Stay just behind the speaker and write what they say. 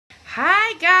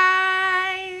Hi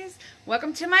guys,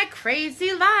 welcome to my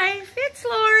crazy life. It's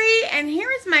Lori and here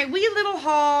is my wee little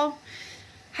haul.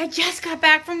 I just got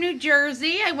back from New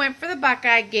Jersey. I went for the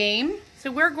Buckeye game. So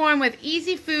we're going with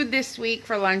easy food this week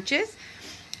for lunches.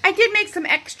 I did make some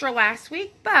extra last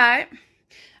week, but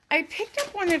I picked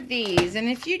up one of these, and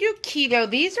if you do keto,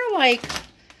 these are like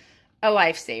a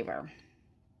lifesaver.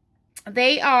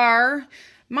 They are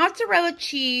mozzarella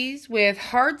cheese with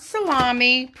hard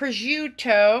salami,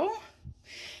 prosciutto,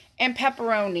 and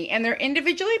pepperoni. And they're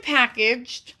individually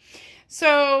packaged.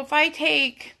 So if I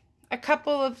take a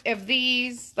couple of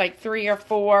these, like 3 or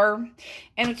 4,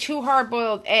 and 2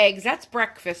 hard-boiled eggs, that's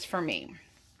breakfast for me.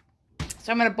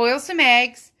 So I'm going to boil some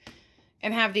eggs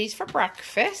and have these for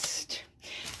breakfast.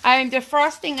 I'm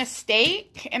defrosting a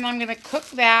steak, and I'm going to cook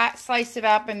that, slice it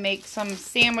up, and make some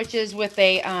sandwiches with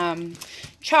a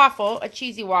chaffle, a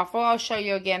cheesy waffle. I'll show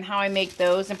you again how I make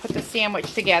those and put the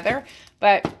sandwich together.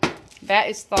 But that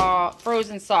is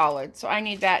frozen solid, so I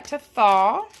need that to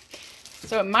thaw.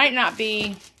 So it might not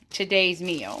be today's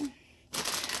meal.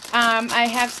 I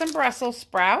have some Brussels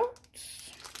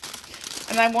sprouts,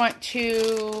 and I want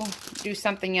to do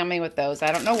something yummy with those.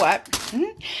 I don't know what.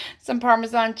 Some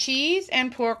Parmesan cheese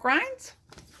and pork rinds.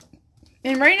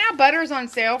 And right now, butter is on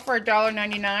sale for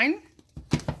 $1.99.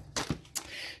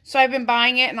 So I've been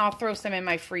buying it, and I'll throw some in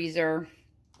my freezer.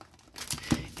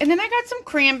 And then I got some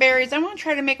cranberries. I want to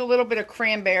try to make a little bit of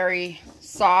cranberry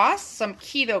sauce, some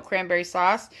keto cranberry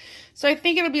sauce. So I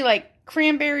think it'll be like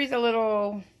cranberries, a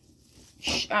little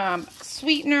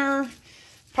sweetener,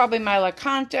 probably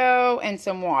Malacanto, and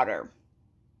some water.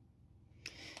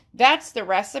 That's the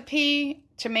recipe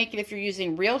to make it if you're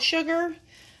using real sugar,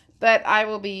 but I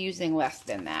will be using less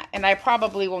than that. And I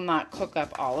probably will not cook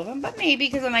up all of them, but maybe,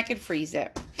 because then I could freeze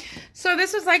it. So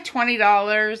this was like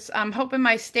 $20. I'm hoping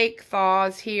my steak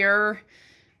thaws here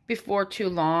before too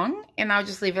long, and I'll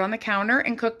just leave it on the counter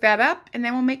and cook that up, and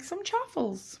then we'll make some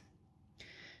chaffles.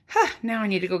 Now I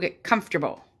need to go get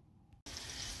comfortable.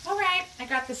 All right, I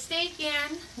got the steak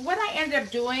in. What I ended up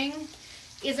doing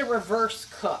is a reverse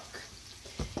cook.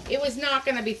 It was not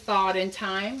going to be thawed in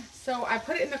time, so I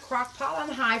put it in the crock pot on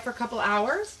high for a couple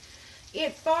hours.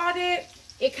 It thawed it.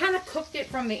 It kind of cooked it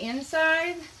from the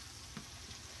inside.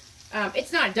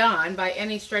 It's not done by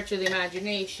any stretch of the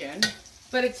imagination,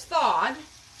 but it's thawed.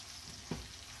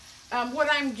 What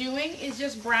I'm doing is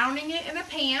just browning it in a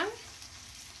pan.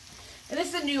 And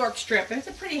this is a New York strip, and it's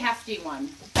a pretty hefty one.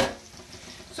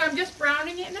 So I'm just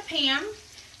browning it in a pan,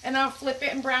 and I'll flip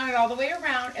it and brown it all the way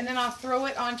around, and then I'll throw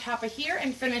it on top of here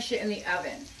and finish it in the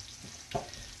oven.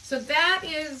 So that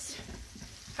is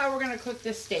how we're going to cook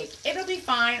this steak. It'll be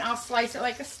fine. I'll slice it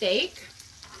like a steak.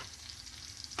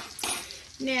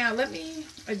 Now, let me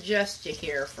adjust you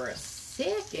here for a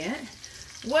second.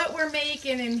 What we're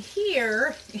making in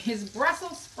here is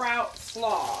Brussels sprout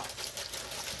slaw.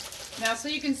 Now, so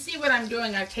you can see what I'm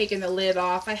doing, I've taken the lid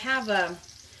off. I have a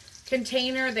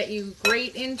container that you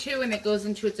grate into, and it goes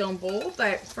into its own bowl.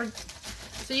 But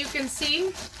so you can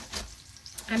see,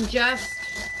 I'm just,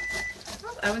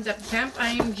 oven's up to temp.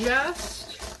 I am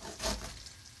just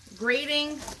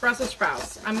grating Brussels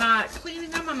sprouts. I'm not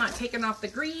cleaning them. I'm not taking off the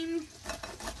green.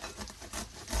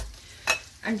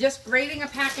 I'm just grating a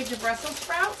package of Brussels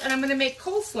sprouts, and I'm going to make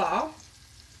coleslaw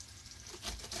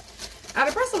out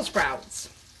of Brussels sprouts.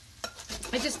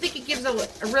 I just think it gives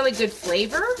a really good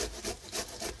flavor.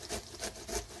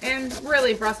 And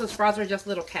really, Brussels sprouts are just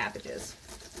little cabbages.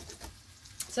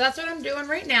 So that's what I'm doing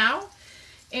right now.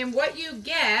 And what you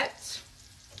get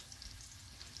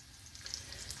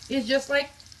is just like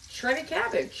shredded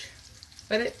cabbage,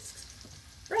 but it's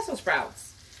Brussels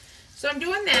sprouts. So I'm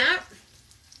doing that.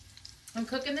 I'm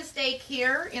cooking the steak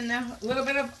here in a little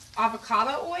bit of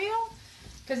avocado oil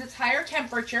because it's higher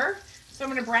temperature. So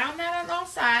I'm going to brown that on all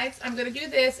sides. I'm going to do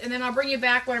this, and then I'll bring you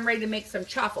back when I'm ready to make some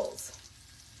chaffles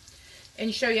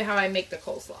and show you how I make the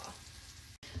coleslaw.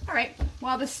 All right,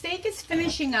 while the steak is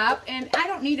finishing up, and I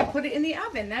don't need to put it in the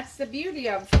oven. That's the beauty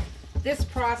of this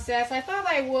process. I thought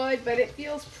I would, but it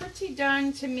feels pretty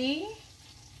done to me.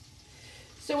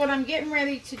 So what I'm getting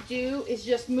ready to do is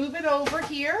just move it over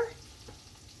here.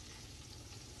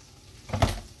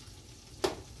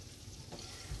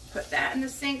 Put that in the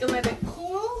sink and let it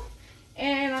cool.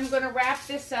 And I'm going to wrap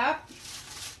this up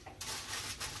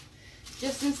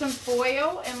just in some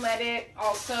foil and let it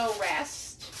also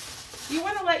rest. You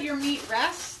want to let your meat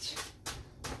rest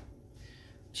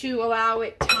to allow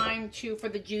it time for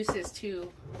the juices to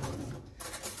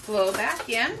flow back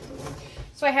in.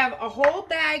 So I have a whole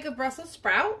bag of Brussels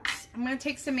sprouts. I'm going to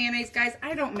take some mayonnaise, guys.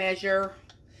 I don't measure.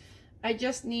 I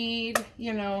just need,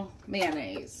 you know,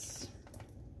 mayonnaise.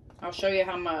 I'll show you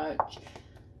how much.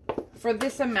 for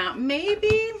this amount,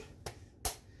 maybe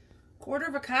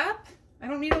 1/4 cup. I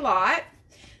don't need a lot.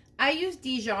 I use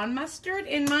Dijon mustard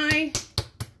in my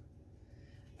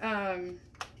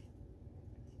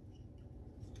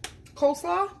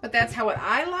coleslaw, but that's how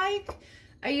I like.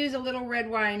 I use a little red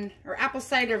wine or apple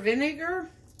cider vinegar,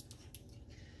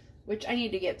 which I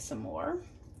need to get some more.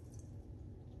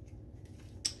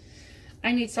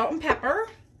 I need salt and pepper.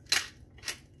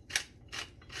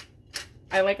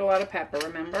 I like a lot of pepper,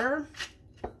 remember?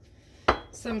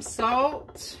 Some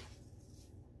salt.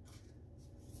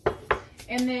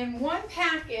 And then 1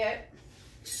 packet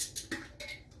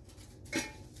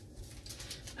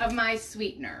of my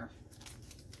sweetener,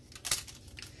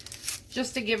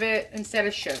 just to give it instead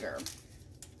of sugar.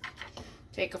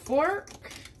 Take a fork.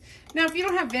 Now, if you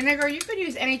don't have vinegar, you could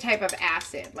use any type of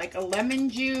acid, like a lemon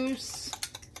juice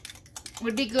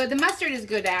would be good. The mustard is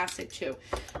good acid too,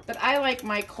 but I like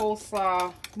my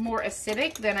coleslaw more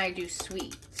acidic than I do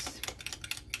sweet.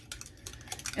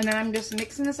 And then I'm just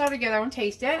mixing this all together. I want to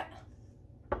taste it.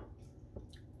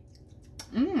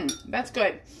 That's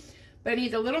good. But it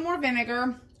needs a little more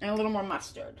vinegar and a little more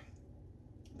mustard.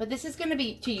 But this is going to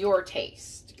be to your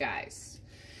taste, guys.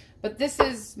 But this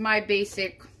is my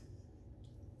basic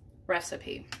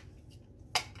recipe.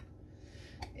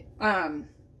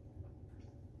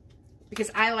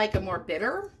 Because I like a more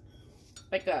bitter,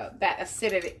 like that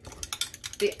acidity,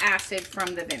 the acid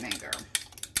from the vinegar.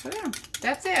 So yeah,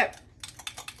 that's it.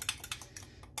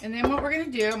 And then what we're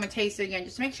going to do, I'm going to taste it again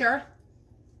just to make sure.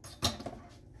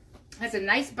 It has a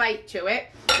nice bite to it.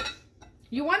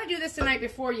 You want to do this the night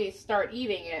before you start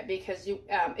eating it, because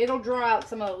it'll draw out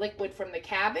some of the liquid from the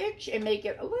cabbage and make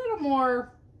it a little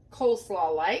more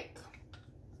coleslaw-like.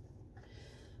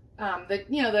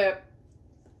 The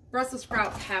Brussels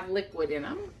sprouts have liquid in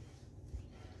them.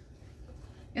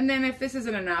 And then if this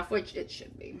isn't enough, which it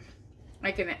should be,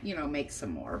 I can, make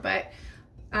some more. But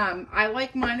I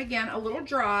like mine, again, a little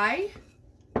dry.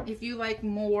 If you like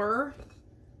more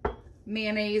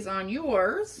mayonnaise on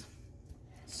yours,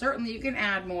 certainly you can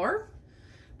add more.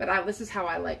 But this is how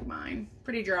I like mine,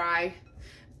 pretty dry.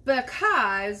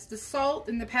 Because the salt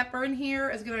and the pepper in here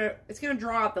is gonna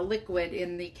draw out the liquid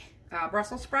in the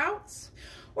Brussels sprouts.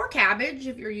 Or cabbage,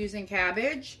 if you're using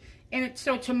cabbage. And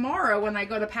so tomorrow when I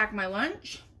go to pack my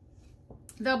lunch,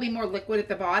 there'll be more liquid at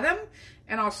the bottom,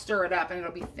 and I'll stir it up and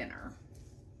it'll be thinner.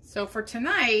 So for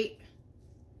tonight,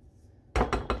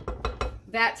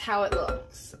 that's how it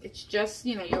looks. It's just,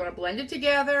 you want to blend it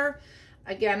together.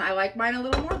 Again, I like mine a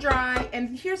little more dry.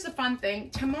 And here's the fun thing.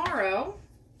 Tomorrow,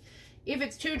 if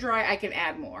it's too dry, I can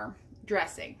add more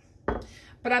dressing.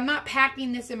 But I'm not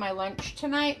packing this in my lunch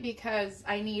tonight because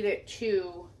I need it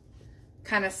to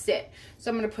kind of sit.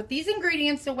 So I'm going to put these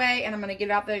ingredients away, and I'm going to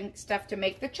get out the stuff to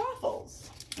make the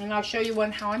chaffles. And I'll show you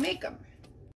how I make them.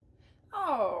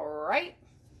 All right.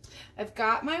 I've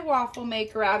got my waffle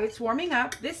maker out. It's warming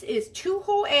up. This is 2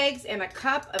 whole eggs and a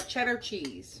cup of cheddar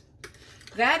cheese.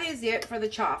 That is it for the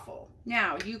chaffle.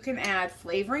 Now, you can add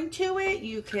flavoring to it.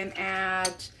 You can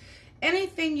add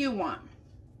anything you want.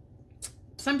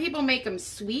 Some people make them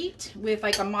sweet with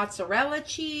like a mozzarella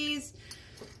cheese.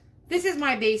 This is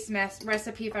my base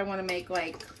recipe if I want to make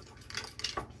like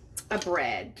a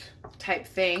bread type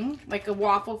thing, like a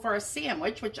waffle for a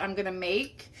sandwich, which I'm going to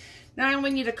make. Now I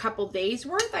only need a couple days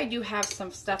worth. I do have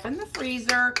some stuff in the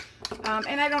freezer,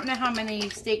 and I don't know how many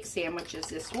steak sandwiches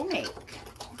this will make.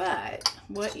 But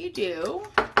what you do,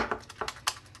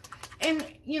 and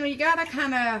you got to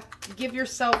kind of give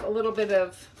yourself a little bit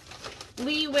of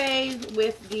leeway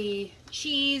with the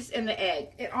cheese and the egg.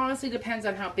 It honestly depends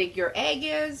on how big your egg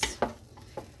is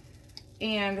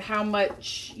and how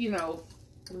much,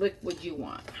 liquid you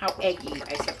want. How eggy,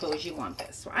 I suppose, you want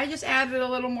this. So I just added a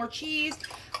little more cheese.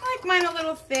 I like mine a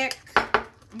little thick.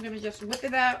 I'm going to just whip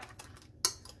it up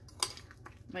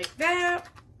like that.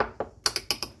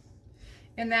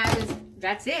 And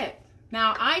that's it.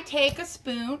 Now I take a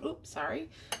spoon,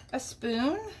 a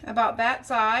spoon about that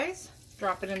size,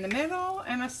 drop it in the middle,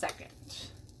 and a second.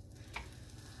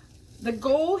 The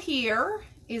goal here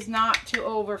is not to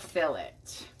overfill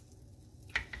it,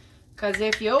 because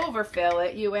if you overfill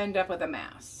it, you end up with a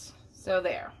mess. So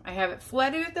there, I have it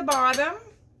flooded at the bottom,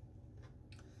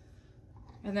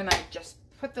 and then I just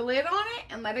put the lid on it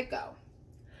and let it go.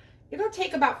 It'll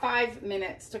take about 5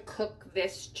 minutes to cook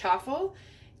this chaffle,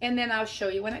 and then I'll show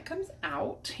you when it comes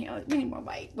out. Let me more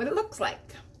light, what it looks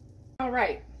like. All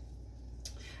right.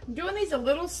 I'm doing these a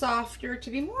little softer to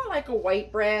be more like a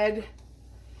white bread.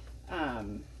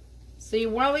 So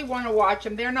you really want to watch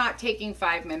them. They're not taking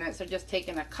 5 minutes. They're just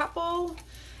taking a couple.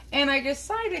 And I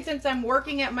decided, since I'm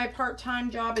working at my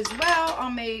part-time job as well,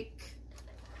 I'll make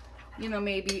you know,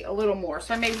 maybe a little more.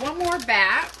 So I made one more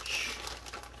batch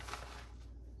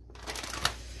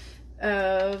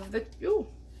of the, ooh,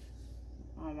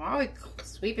 I'm always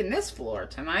sweeping this floor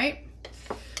tonight.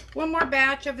 One more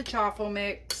batch of the chaffle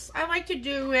mix. I like to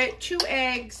do it 2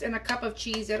 eggs and a cup of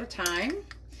cheese at a time.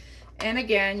 And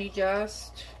again, you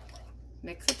just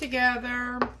mix it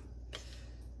together.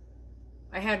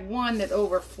 I had one that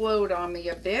overflowed on me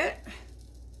a bit.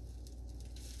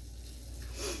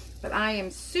 But I am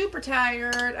super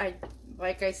tired.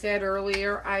 Like I said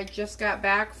earlier, I just got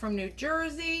back from New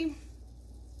Jersey.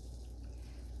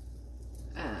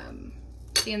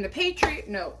 Seeing the Patriots.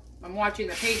 No, I'm watching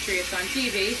the Patriots on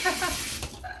TV.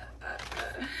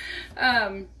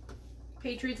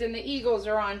 Patriots and the Eagles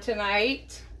are on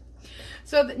tonight.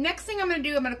 So the next thing I'm going to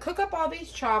do, I'm going to cook up all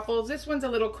these chaffles. This one's a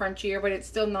little crunchier, but it's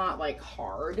still not like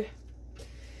hard.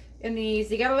 And these,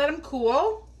 you got to let them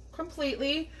cool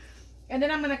completely. And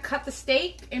then I'm going to cut the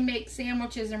steak and make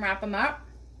sandwiches and wrap them up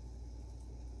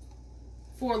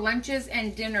for lunches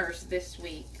and dinners this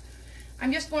week.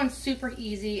 I'm just going super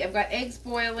easy. I've got eggs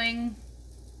boiling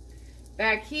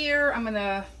back here. I'm going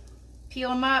to peel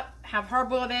them up, have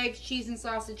hard-boiled eggs, cheese, and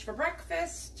sausage for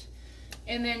breakfast.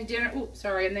 And then dinner, oops,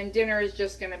 sorry, and then dinner is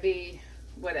just going to be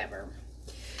whatever.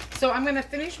 So I'm going to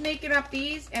finish making up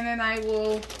these, and then I'm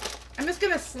just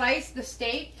going to slice the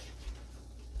steak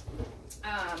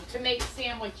to make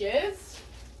sandwiches.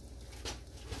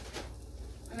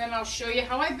 And then I'll show you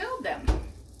how I build them.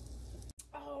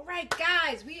 All right,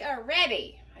 guys, we are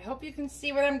ready. I hope you can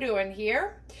see what I'm doing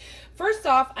here. First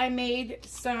off, I made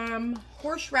some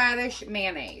horseradish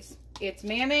mayonnaise. It's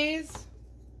mayonnaise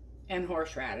and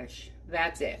horseradish.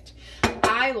 That's it.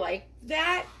 I like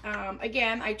that.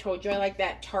 Again, I told you I like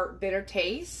that tart, bitter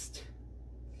taste.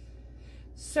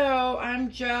 So I'm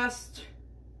just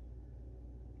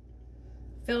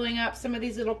filling up some of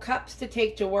these little cups to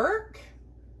take to work.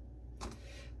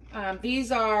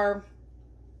 These are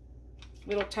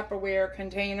little Tupperware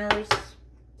containers.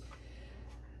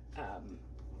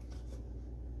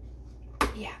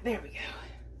 Yeah, there we go.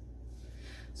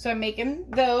 So I'm making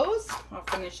those. I'll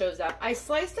finish those up. I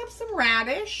sliced up some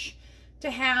radish to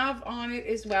have on it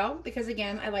as well, because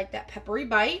again, I like that peppery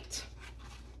bite.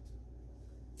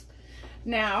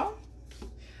 Now,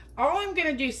 all I'm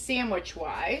gonna do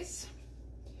sandwich-wise,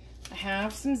 I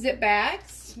have some zip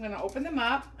bags. I'm gonna open them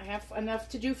up. I have enough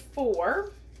to do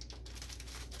 4.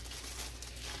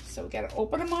 So we gotta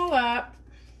open them all up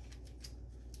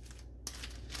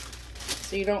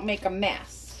so you don't make a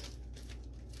mess.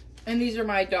 And these are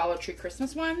my Dollar Tree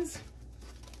Christmas ones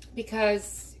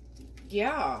because,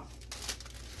 yeah,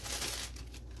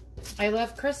 I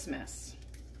love Christmas.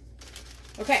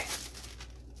 Okay,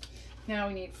 now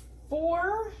we need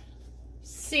 4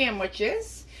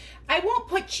 sandwiches. I won't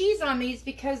put cheese on these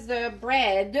because the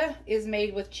bread is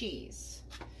made with cheese.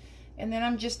 And then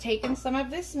I'm just taking some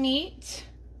of this meat,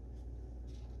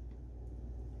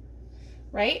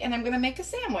 right? And I'm gonna make a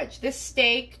sandwich. This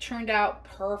steak turned out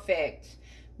perfect.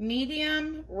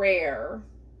 Medium rare,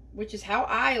 which is how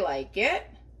I like it.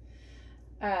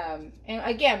 And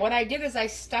again, what I did is I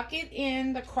stuck it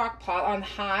in the crock pot on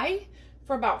high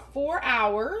for about 4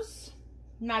 hours,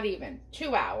 not even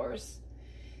 2 hours.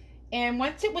 And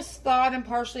once it was thawed and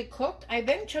partially cooked, I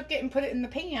then took it and put it in the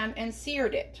pan and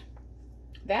seared it.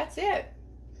 That's it.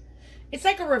 It's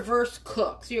like a reverse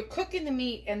cook. So you're cooking the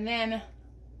meat and then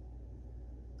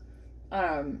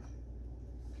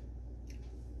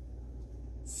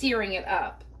searing it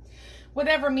up.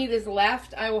 Whatever meat is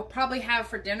left, I will probably have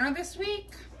for dinner this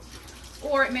week,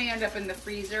 or it may end up in the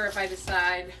freezer if I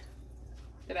decide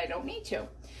that I don't need to.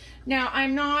 Now,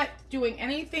 I'm not doing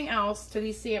anything else to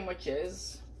these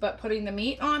sandwiches but putting the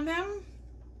meat on them.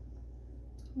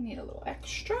 I need a little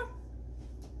extra.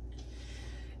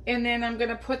 And then I'm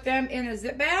gonna put them in a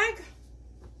zip bag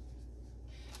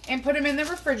and put them in the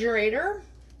refrigerator.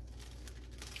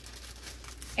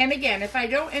 And again, if I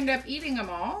don't end up eating them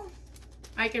all,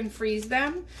 I can freeze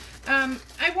them.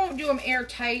 I won't do them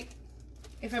airtight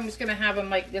if I'm just gonna have them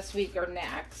like this week or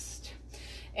next.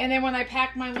 And then when I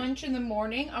pack my lunch in the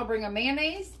morning, I'll bring a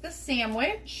mayonnaise, the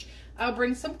sandwich, I'll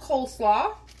bring some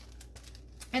coleslaw.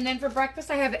 And then for breakfast,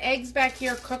 I have eggs back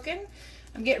here cooking.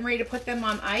 I'm getting ready to put them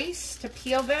on ice to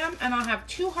peel them. And I'll have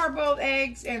 2 hard-boiled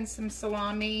eggs and some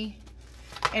salami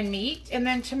and meat. And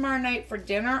then tomorrow night for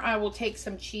dinner, I will take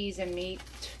some cheese and meat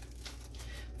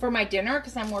for my dinner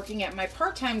because I'm working at my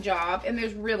part-time job and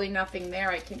there's really nothing there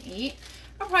I can eat.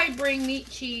 I'll probably bring meat,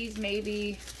 cheese,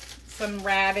 maybe some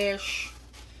radish,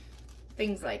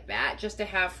 things like that, just to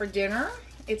have for dinner.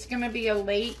 It's going to be a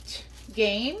late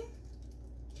game.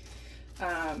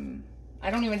 I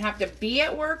don't even have to be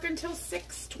at work until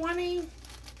 6:20,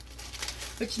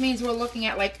 which means we're looking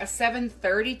at like a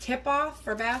 7:30 tip-off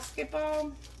for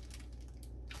basketball.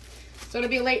 So it'll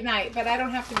be a late night, but I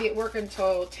don't have to be at work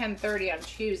until 10:30 on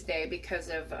Tuesday because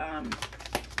of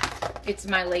it's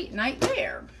my late night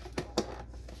there.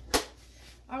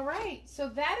 All right, so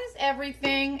that is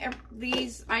everything.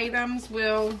 These items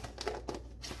will,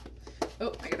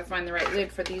 oh, I gotta find the right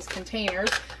lid for these containers.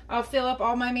 I'll fill up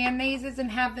all my mayonnaises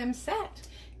and have them set.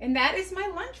 And that is my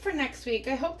lunch for next week.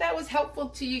 I hope that was helpful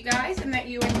to you guys and that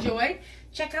you enjoyed.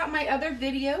 Check out my other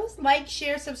videos. Like,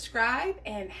 share, subscribe,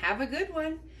 and have a good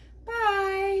one.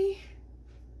 Bye.